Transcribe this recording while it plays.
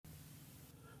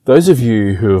Those of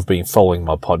you who have been following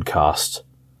my podcast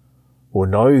will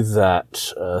know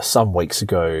that some weeks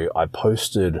ago I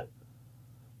posted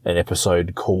an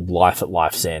episode called Life at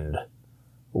Life's End,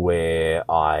 where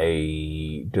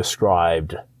I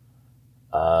described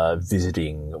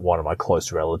visiting one of my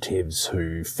close relatives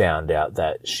who found out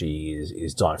that she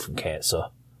is dying from cancer.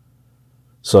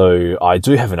 So I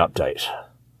do have an update,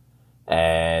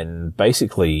 and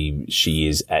basically she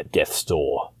is at death's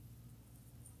door.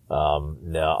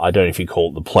 Now, I don't know if you call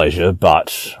it the pleasure,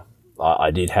 but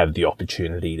I did have the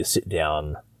opportunity to sit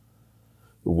down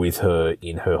with her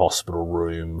in her hospital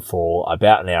room for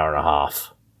about an hour and a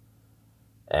half.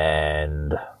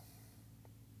 And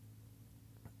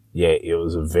yeah, it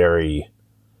was a very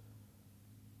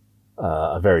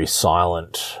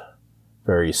silent,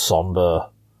 very somber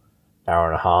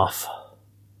hour and a half.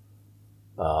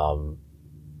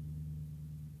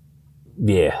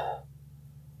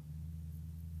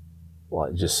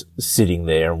 Like just sitting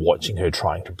there and watching her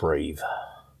trying to breathe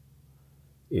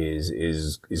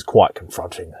is quite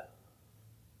confronting.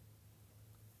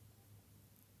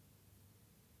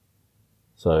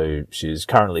 So she's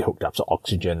currently hooked up to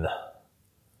oxygen.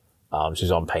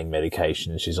 She's on pain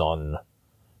medication. She's on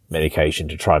medication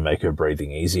to try and make her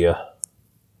breathing easier.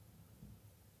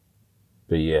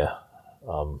 But yeah,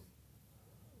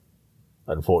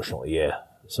 unfortunately, yeah.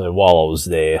 So while I was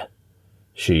there,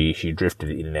 she drifted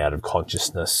in and out of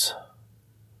consciousness.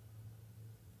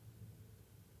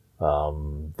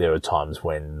 There were times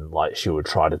when, like, she would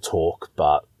try to talk,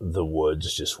 but the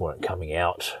words just weren't coming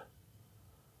out.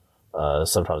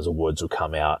 Sometimes the words would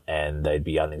come out and they'd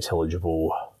be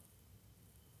unintelligible.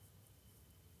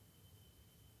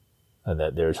 And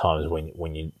that there are times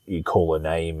when you call her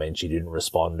name and she didn't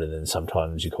respond, and then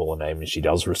sometimes you call her name and she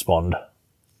does respond.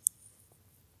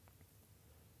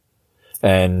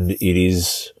 And it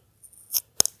is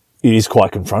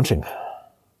quite confronting.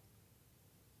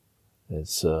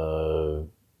 It's,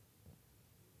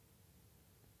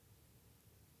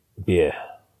 yeah,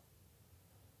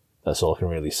 that's all I can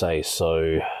really say.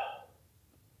 So,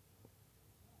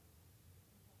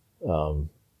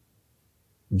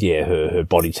 yeah, her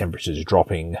body temperature is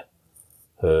dropping,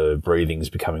 her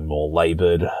breathing's becoming more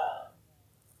laboured,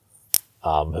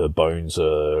 her bones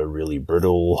are really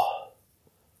brittle.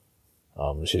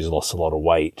 She's lost a lot of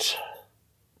weight.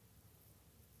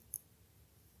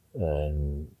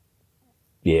 And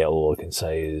yeah, all I can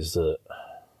say is that,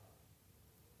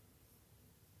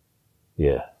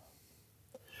 yeah.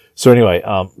 So anyway,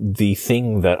 the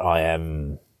thing that I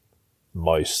am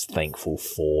most thankful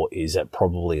for is that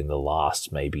probably in the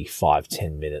last maybe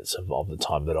 5-10 minutes of the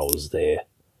time that I was there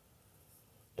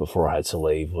before I had to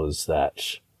leave was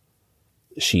that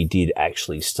she did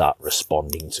actually start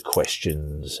responding to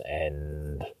questions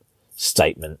and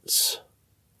statements.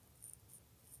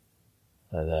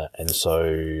 And so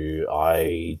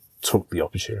I took the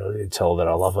opportunity to tell her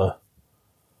that I love her.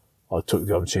 I took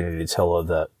the opportunity to tell her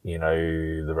that, you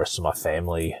know, the rest of my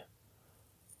family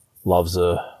loves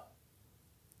her,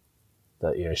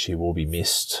 that, you know, she will be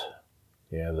missed,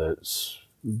 you know, that's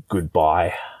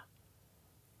goodbye.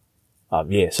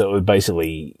 Yeah, so it was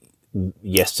basically,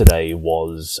 yesterday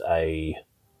was a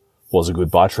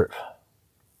goodbye trip.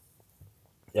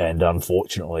 And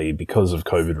unfortunately, because of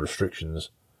COVID restrictions,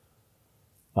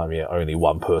 yeah, only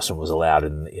one person was allowed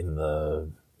in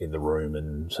the room,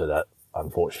 and so that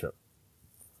unfortunate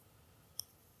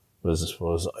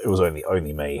was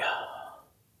only me.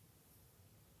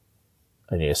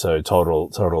 And yeah, so told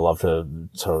her love to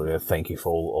told her thank you for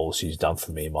all she's done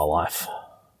for me in my life.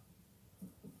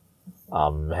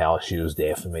 How she was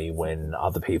there for me when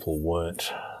other people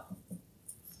weren't,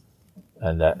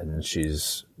 and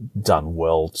she's done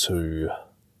well to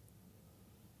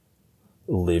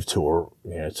live to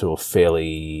a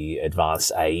fairly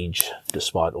advanced age,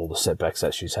 despite all the setbacks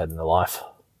that she's had in her life.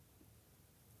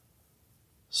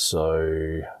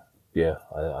 So, yeah,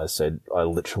 I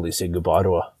literally said goodbye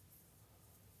to her.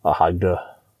 I hugged her.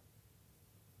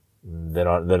 Then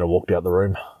I walked out the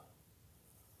room.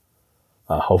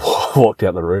 I walked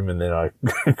out the room, and then I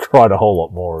cried a whole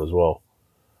lot more as well.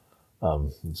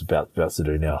 It's about to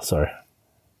do now, sorry.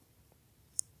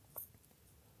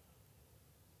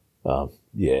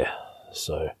 Yeah,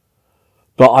 so,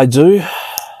 but I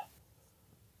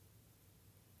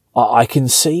can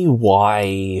see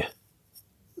why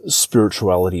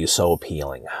spirituality is so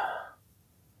appealing.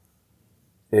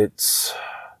 It's,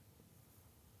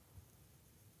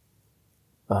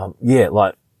 yeah,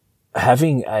 like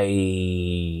having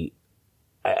a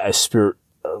spirit,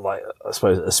 like I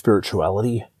suppose a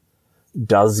spirituality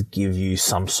does give you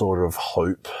some sort of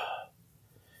hope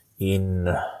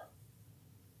in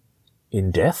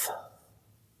in death.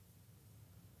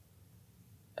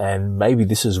 And maybe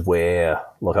this is where,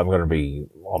 look, I'm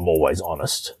always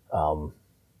honest, so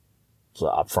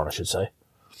upfront, I should say,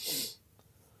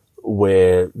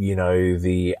 where,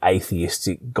 the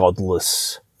atheistic,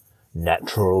 godless,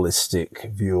 naturalistic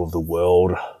view of the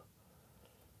world,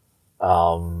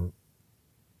 I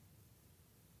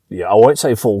won't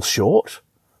say falls short,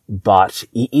 but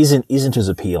it isn't as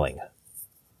appealing.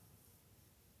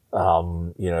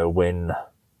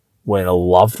 When a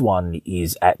loved one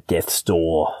is at death's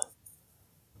door,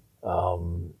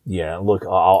 look,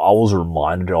 I was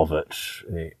reminded of it,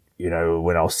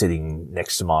 when I was sitting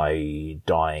next to my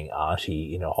dying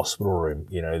auntie in a hospital room.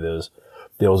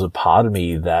 There was a part of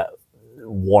me that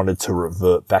wanted to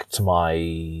revert back to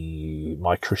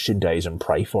my Christian days and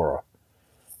pray for her,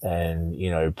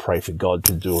 and pray for God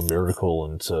to do a miracle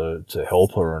and to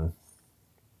help her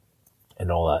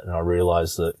and all that. And I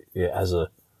realized that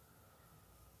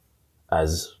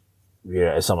as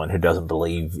someone who doesn't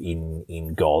believe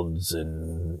in gods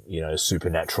and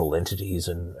supernatural entities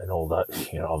and all that,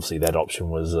 obviously that option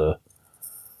wasn't,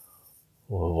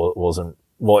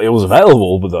 well, it was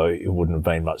available, but though it wouldn't have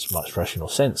made much rational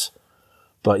sense.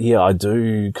 But yeah, I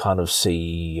do kind of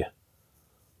see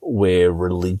where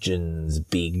religion's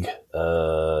big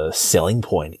selling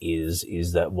point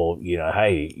is that, well,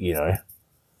 hey,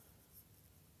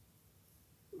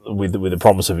 with the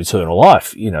promise of eternal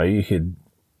life, you can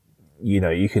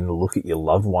look at your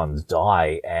loved ones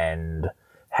die and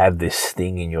have this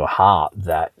thing in your heart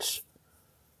that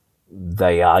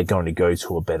they are going to go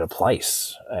to a better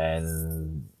place,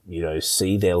 and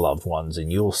see their loved ones,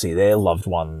 and you'll see their loved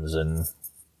ones, and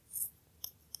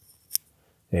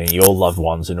your loved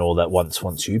ones, and all that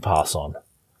once you pass on.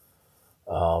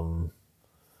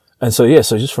 And so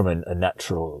just from a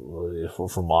natural,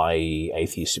 from my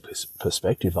atheistic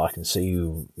perspective, I can see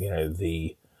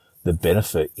the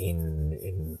benefit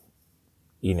in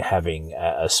having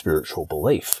a spiritual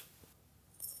belief.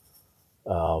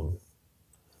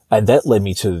 And that led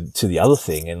me to the other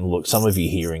thing. And look, some of you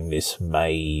hearing this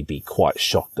may be quite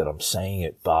shocked that I'm saying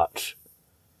it, but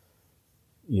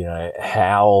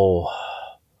how,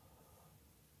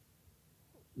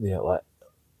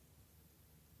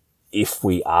 if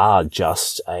we are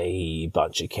just a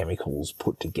bunch of chemicals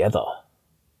put together,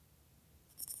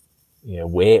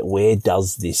 where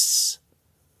does this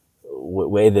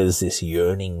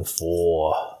yearning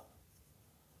for,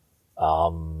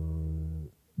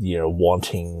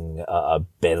 wanting a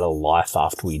better life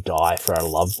after we die for our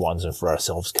loved ones and for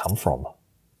ourselves come from?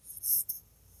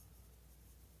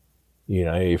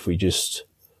 If we just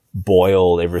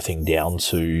boil everything down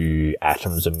to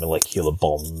atoms and molecular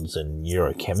bonds and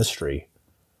neurochemistry,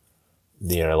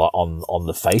 on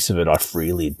the face of it, I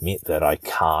freely admit that I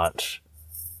can't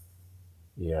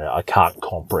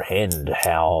comprehend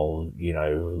how,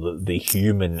 the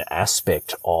human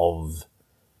aspect of,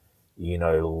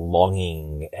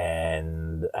 longing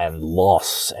and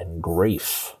loss and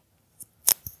grief,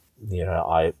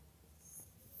 I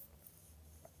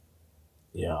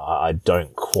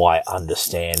don't quite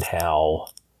understand how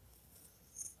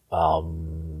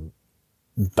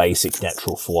basic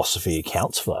natural philosophy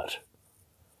accounts for that.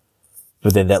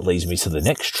 But then that leads me to the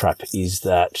next trap, is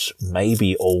that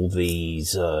maybe all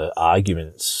these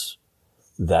arguments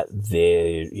that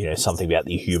they're, something about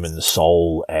the human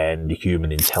soul and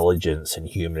human intelligence and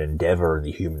human endeavor and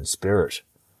the human spirit,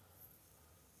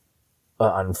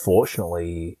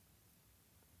 unfortunately,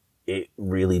 it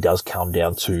really does come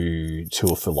down to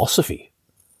a philosophy.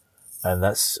 And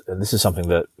this is something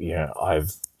that,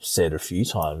 I've said a few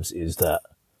times, is that,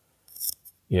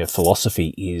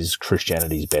 philosophy is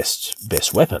Christianity's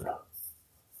best weapon.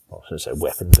 Well, I shouldn't say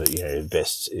weapon, but,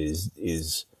 best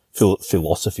is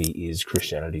philosophy is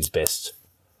Christianity's best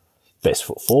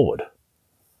foot forward.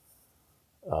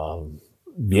 And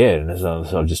so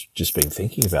I've just been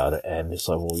thinking about it, and it's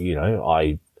like, well,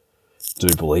 I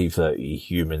do believe that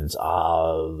humans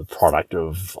are the product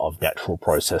of natural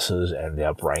processes, and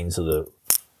our brains are the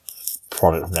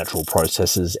product of natural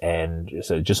processes. And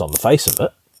so just on the face of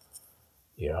it,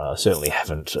 I certainly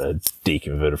haven't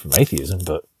deconverted from atheism,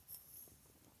 but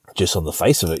just on the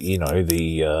face of it,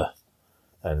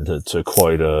 and to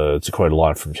quote a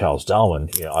line from Charles Darwin,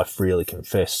 I freely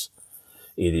confess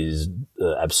it is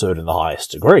absurd in the highest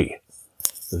degree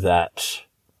that,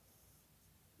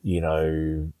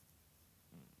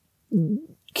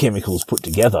 chemicals put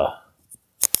together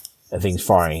and things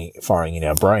firing in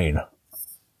our brain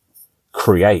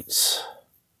creates,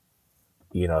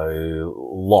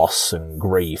 loss and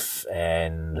grief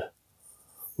and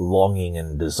longing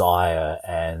and desire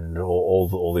and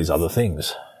all these other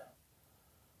things.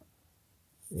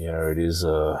 it is,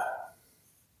 it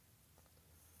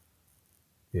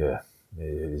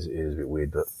is a bit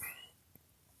weird, but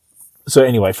so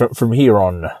anyway, from here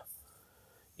on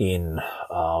in,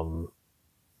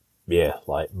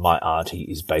 like my auntie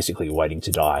is basically waiting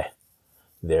to die.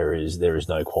 There is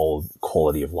no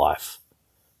quality of life.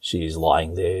 She's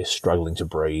lying there struggling to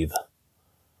breathe.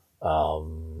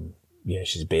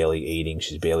 She's barely eating,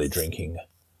 she's barely drinking,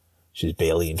 she's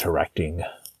barely interacting.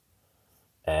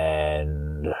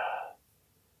 And,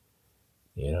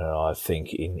 I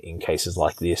think in cases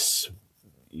like this,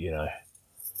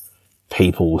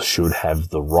 people should have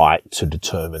the right to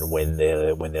determine when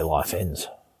their life ends.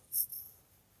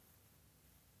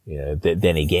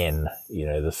 Then again,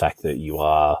 the fact that you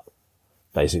are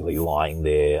basically lying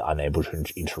there, unable to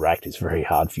interact, it's very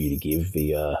hard for you to give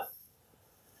the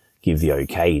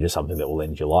okay to something that will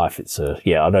end your life. It's I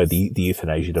know the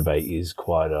euthanasia debate is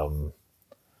quite an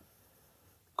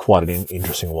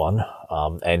interesting one.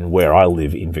 And where I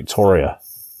live in Victoria,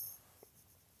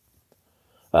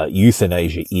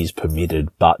 euthanasia is permitted,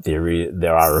 but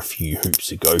there are a few hoops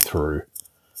to go through.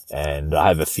 And I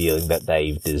have a feeling that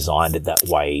they've designed it that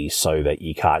way so that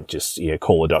you can't just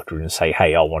call a doctor and say,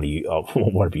 "Hey, I want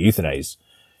to be euthanized."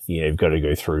 You've got to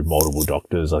go through multiple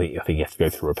doctors. I think you have to go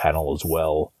through a panel as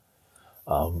well.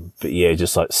 But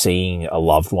just like seeing a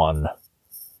loved one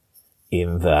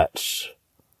in that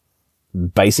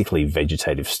basically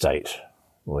vegetative state,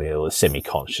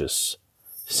 semi-conscious,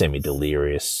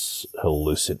 semi-delirious,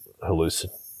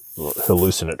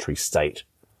 hallucinatory state,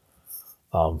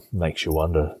 makes you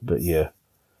wonder. But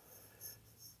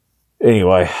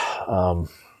anyway,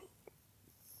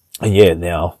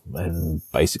 and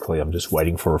basically I'm just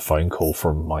waiting for a phone call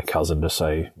from my cousin to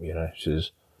say,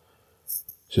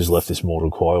 she's left this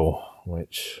mortal coil,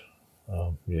 which,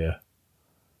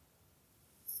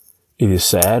 it is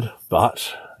sad,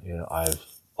 but, I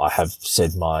have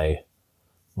said my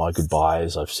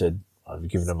goodbyes. I've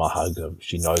given her my hug.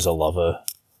 She knows I love her.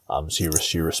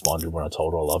 She responded when I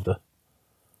told her I loved her.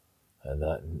 And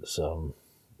that's,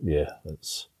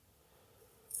 that's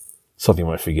something I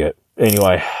won't forget.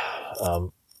 Anyway,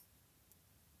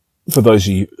 for those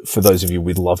of you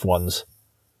with loved ones,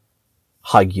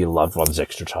 hug your loved ones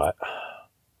extra tight.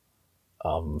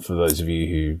 For those of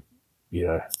you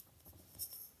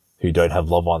who don't have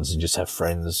loved ones and just have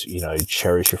friends,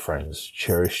 cherish your friends,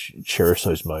 cherish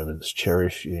those moments,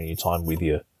 cherish your time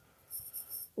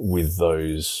with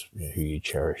those who you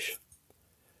cherish.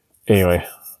 Anyway,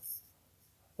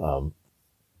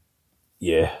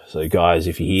 so guys,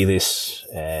 if you hear this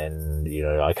and,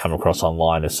 I come across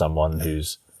online as someone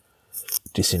who's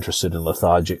disinterested and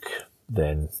lethargic,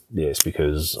 then it's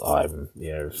because I'm,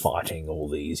 fighting all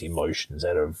these emotions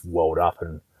that have welled up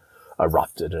and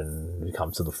erupted and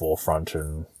come to the forefront,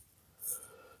 and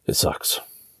it sucks.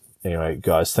 Anyway,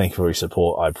 guys, thank you for your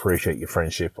support. I appreciate your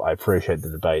friendship. I appreciate the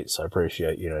debates. I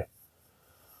appreciate, the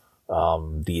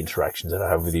interactions that I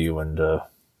have with you, and, I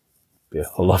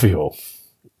love you all.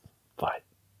 Bye.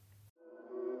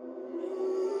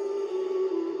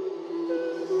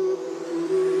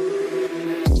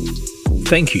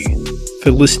 Thank you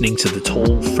for listening to the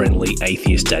Tall, Friendly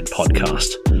Atheist Dad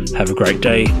podcast. Have a great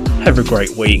day. Have a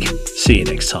great week. See you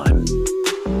next time.